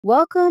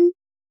Welcome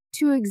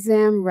to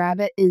Exam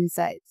Rabbit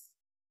Insights.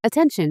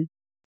 Attention!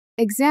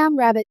 Exam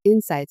Rabbit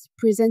Insights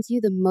presents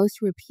you the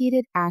most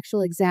repeated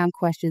actual exam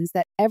questions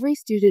that every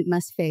student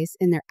must face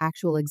in their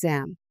actual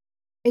exam.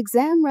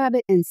 Exam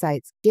Rabbit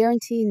Insights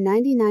guarantee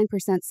 99%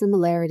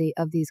 similarity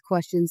of these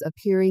questions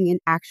appearing in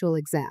actual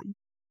exam.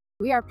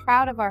 We are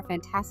proud of our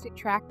fantastic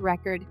track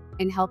record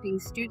in helping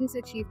students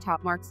achieve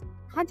top marks.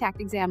 Contact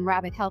Exam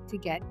Rabbit Help to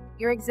get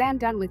your exam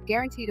done with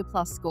guaranteed a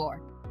plus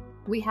score.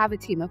 We have a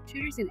team of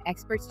tutors and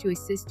experts to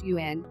assist you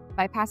in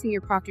bypassing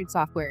your proctored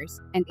softwares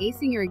and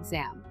acing your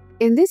exam.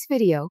 In this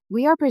video,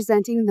 we are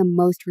presenting the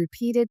most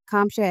repeated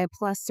Comptia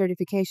Plus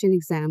certification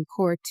exam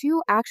core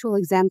 2 actual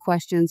exam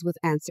questions with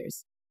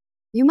answers.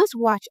 You must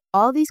watch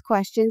all these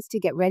questions to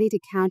get ready to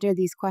counter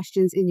these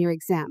questions in your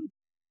exam.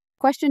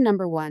 Question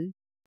number 1.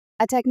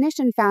 A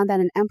technician found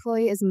that an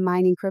employee is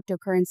mining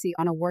cryptocurrency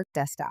on a work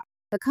desktop.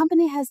 The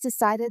company has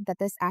decided that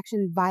this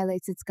action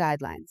violates its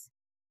guidelines.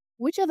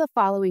 Which of the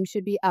following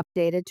should be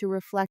updated to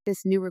reflect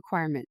this new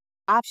requirement?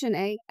 Option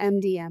A,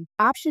 MDM.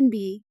 Option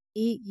B,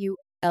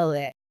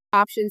 EULA.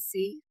 Option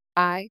C,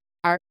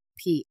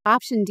 IRP.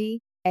 Option D,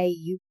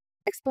 AU.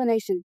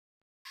 Explanation.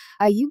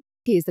 AUP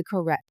is the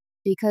correct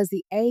because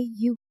the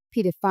AUP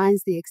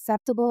defines the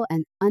acceptable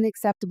and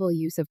unacceptable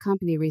use of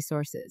company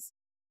resources.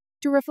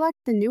 To reflect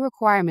the new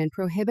requirement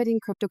prohibiting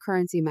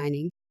cryptocurrency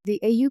mining, the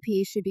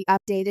AUP should be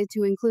updated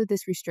to include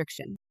this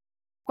restriction.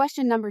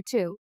 Question number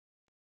 2.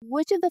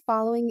 Which of the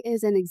following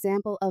is an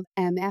example of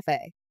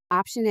MFA?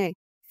 Option A,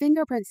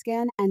 fingerprint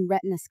scan and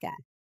retina scan.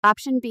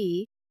 Option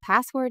B,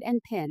 password and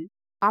PIN.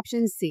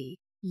 Option C,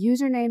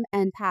 username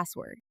and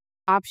password.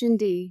 Option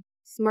D,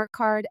 smart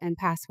card and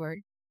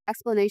password.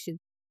 Explanation.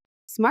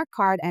 Smart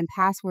card and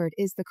password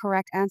is the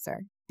correct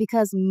answer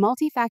because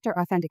multi-factor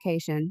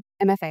authentication,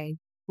 MFA,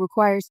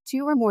 requires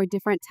 2 or more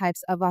different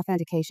types of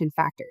authentication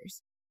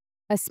factors.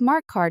 A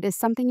smart card is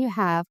something you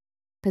have,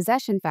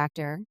 possession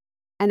factor,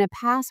 and a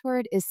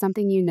password is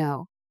something you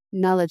know,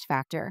 knowledge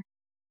factor,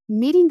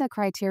 meeting the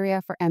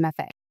criteria for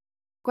MFA.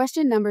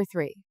 Question number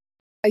 3.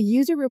 A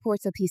user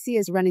reports a PC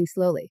is running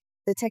slowly.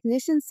 The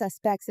technician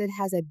suspects it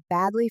has a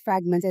badly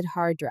fragmented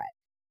hard drive.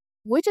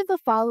 Which of the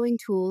following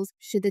tools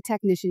should the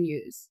technician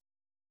use?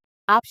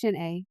 Option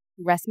A,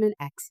 Resman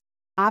X.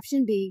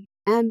 Option B,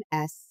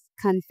 MS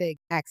Config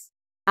X.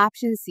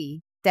 Option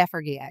C,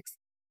 Defergy X.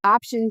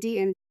 Option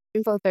D,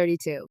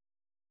 Info32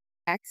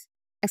 X.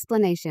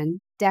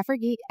 Explanation.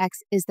 Defergy X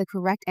is the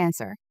correct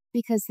answer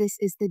because this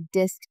is the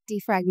disk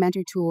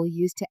defragmenter tool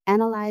used to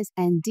analyze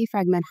and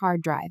defragment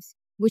hard drives,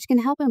 which can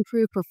help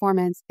improve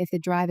performance if the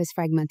drive is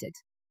fragmented.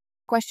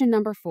 Question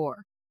number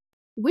 4.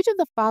 Which of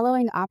the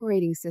following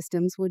operating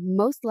systems would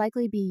most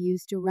likely be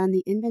used to run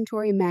the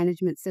inventory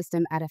management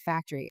system at a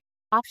factory?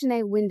 Option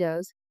A,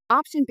 Windows.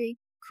 Option B,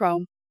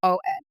 Chrome OS.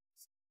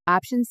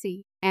 Option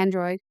C,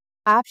 Android.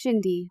 Option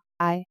D,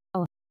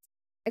 iOS.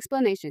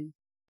 Explanation.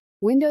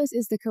 Windows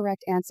is the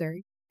correct answer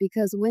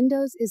because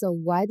Windows is a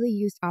widely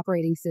used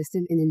operating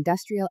system in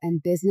industrial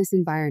and business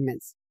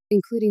environments,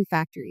 including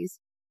factories,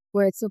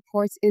 where it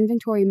supports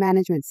inventory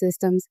management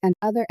systems and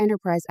other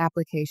enterprise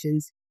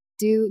applications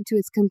due to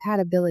its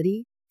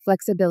compatibility,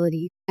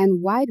 flexibility,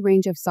 and wide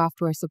range of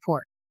software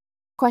support.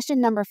 Question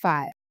number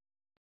 5.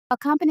 A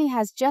company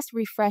has just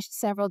refreshed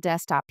several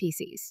desktop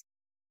PCs.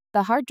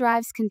 The hard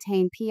drives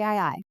contain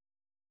PII.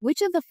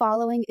 Which of the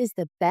following is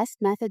the best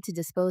method to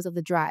dispose of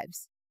the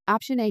drives?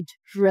 Option A,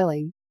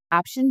 drilling.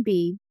 Option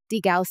B,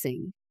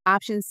 degaussing.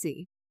 Option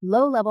C,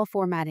 low-level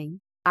formatting.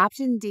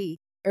 Option D,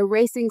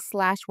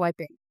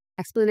 erasing/wiping.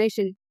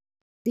 Explanation.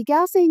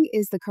 Degaussing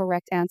is the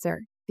correct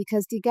answer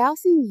because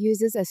degaussing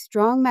uses a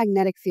strong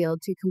magnetic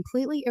field to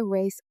completely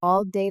erase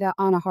all data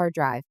on a hard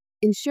drive,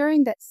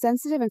 ensuring that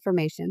sensitive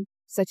information,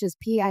 such as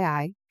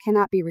PII,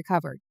 cannot be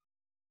recovered.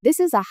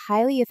 This is a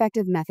highly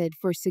effective method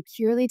for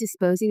securely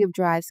disposing of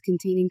drives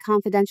containing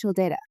confidential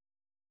data.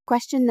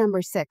 Question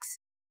number 6.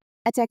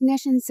 A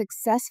technician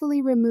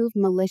successfully removed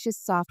malicious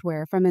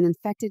software from an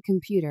infected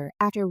computer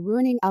after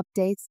ruining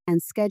updates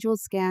and scheduled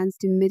scans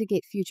to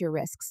mitigate future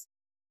risks.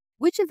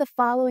 Which of the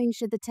following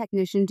should the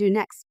technician do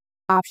next?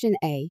 Option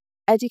A,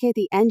 educate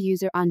the end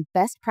user on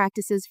best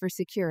practices for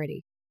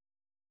security.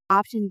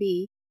 Option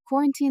B,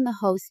 quarantine the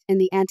host in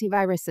the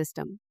antivirus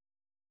system.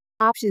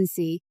 Option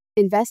C,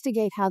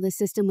 investigate how the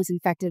system was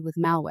infected with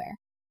malware.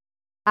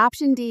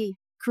 Option D,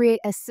 create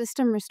a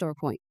system restore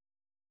point.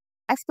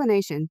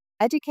 Explanation.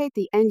 Educate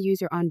the end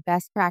user on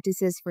best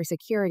practices for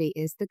security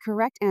is the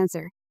correct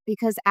answer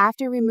because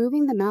after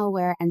removing the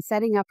malware and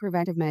setting up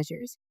preventive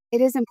measures,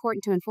 it is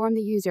important to inform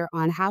the user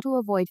on how to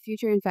avoid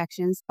future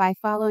infections by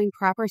following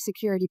proper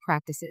security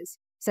practices,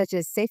 such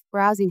as safe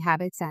browsing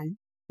habits and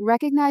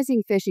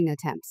recognizing phishing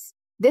attempts.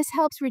 This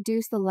helps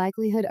reduce the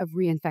likelihood of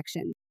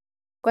reinfection.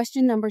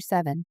 Question number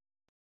 7.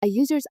 A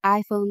user's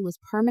iPhone was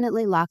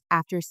permanently locked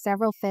after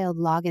several failed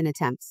login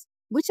attempts.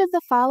 Which of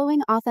the following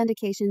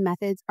authentication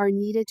methods are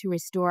needed to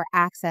restore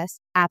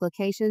access,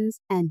 applications,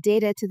 and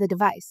data to the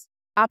device?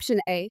 Option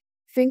A,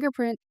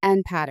 fingerprint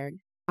and pattern.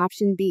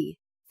 Option B,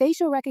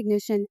 facial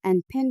recognition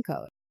and PIN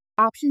code.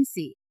 Option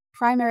C,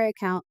 primary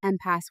account and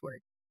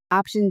password.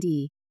 Option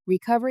D,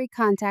 recovery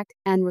contact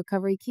and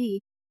recovery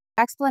key.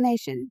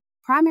 Explanation: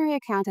 primary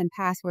account and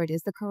password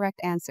is the correct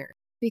answer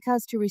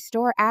because to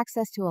restore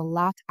access to a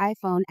locked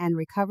iPhone and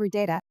recover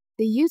data,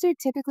 the user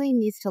typically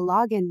needs to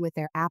log in with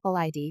their Apple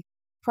ID,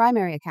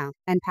 primary account,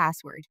 and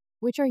password,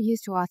 which are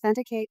used to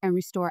authenticate and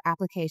restore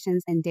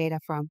applications and data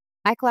from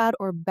iCloud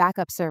or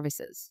backup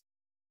services.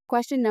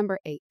 Question number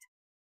 8.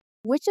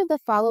 Which of the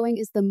following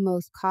is the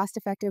most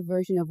cost-effective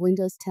version of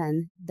Windows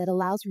 10 that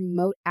allows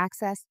remote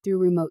access through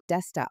remote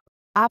desktop?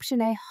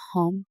 Option A,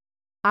 Home.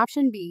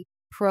 Option B,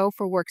 Pro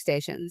for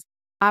workstations.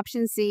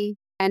 Option C,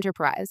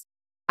 Enterprise.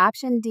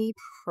 Option D,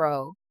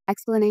 Pro.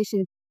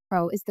 Explanation: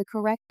 Pro is the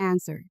correct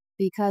answer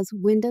because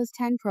Windows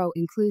 10 Pro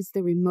includes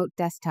the remote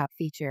desktop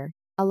feature,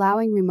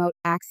 allowing remote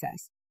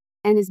access,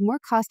 and is more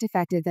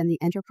cost-effective than the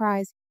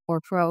Enterprise or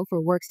Pro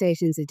for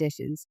workstations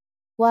editions,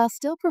 while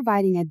still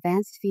providing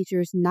advanced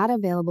features not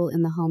available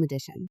in the Home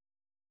Edition.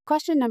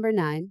 Question number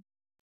 9.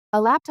 A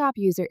laptop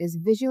user is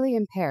visually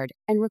impaired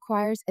and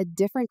requires a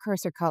different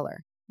cursor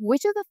color.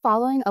 Which of the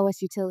following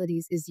OS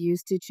utilities is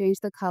used to change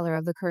the color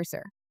of the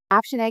cursor?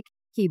 Option A,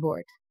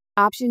 Keyboard.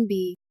 Option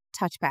B,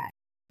 Touchpad.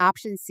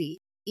 Option C,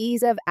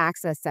 Ease of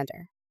Access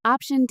Center.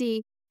 Option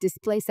D,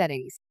 Display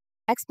Settings.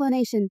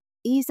 Explanation: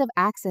 Ease of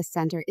Access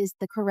Center is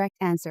the correct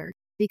answer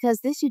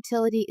because this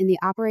utility in the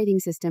operating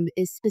system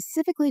is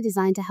specifically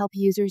designed to help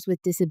users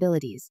with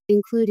disabilities,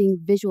 including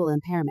visual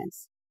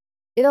impairments.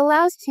 It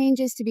allows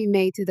changes to be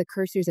made to the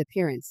cursor's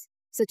appearance,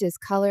 such as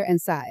color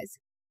and size,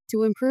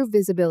 to improve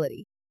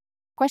visibility.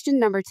 Question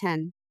number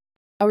 10.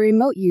 A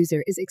remote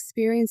user is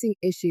experiencing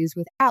issues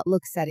with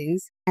Outlook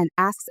settings and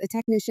asks a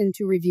technician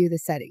to review the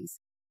settings.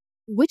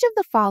 Which of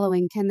the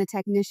following can the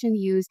technician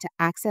use to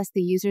access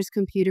the user's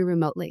computer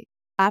remotely?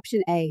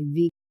 Option A,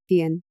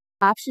 VPN.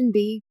 Option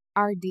B,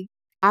 RD.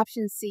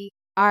 Option C,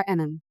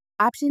 RMM.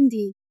 Option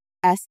D,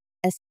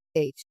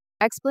 SSH.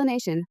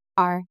 Explanation: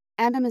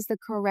 RMM is the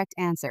correct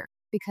answer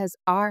because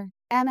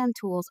RMM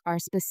tools are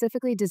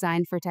specifically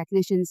designed for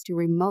technicians to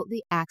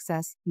remotely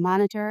access,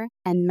 monitor,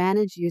 and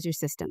manage user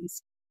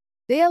systems.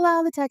 They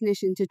allow the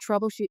technician to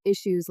troubleshoot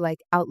issues like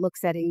Outlook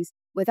settings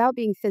without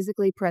being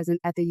physically present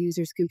at the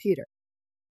user's computer.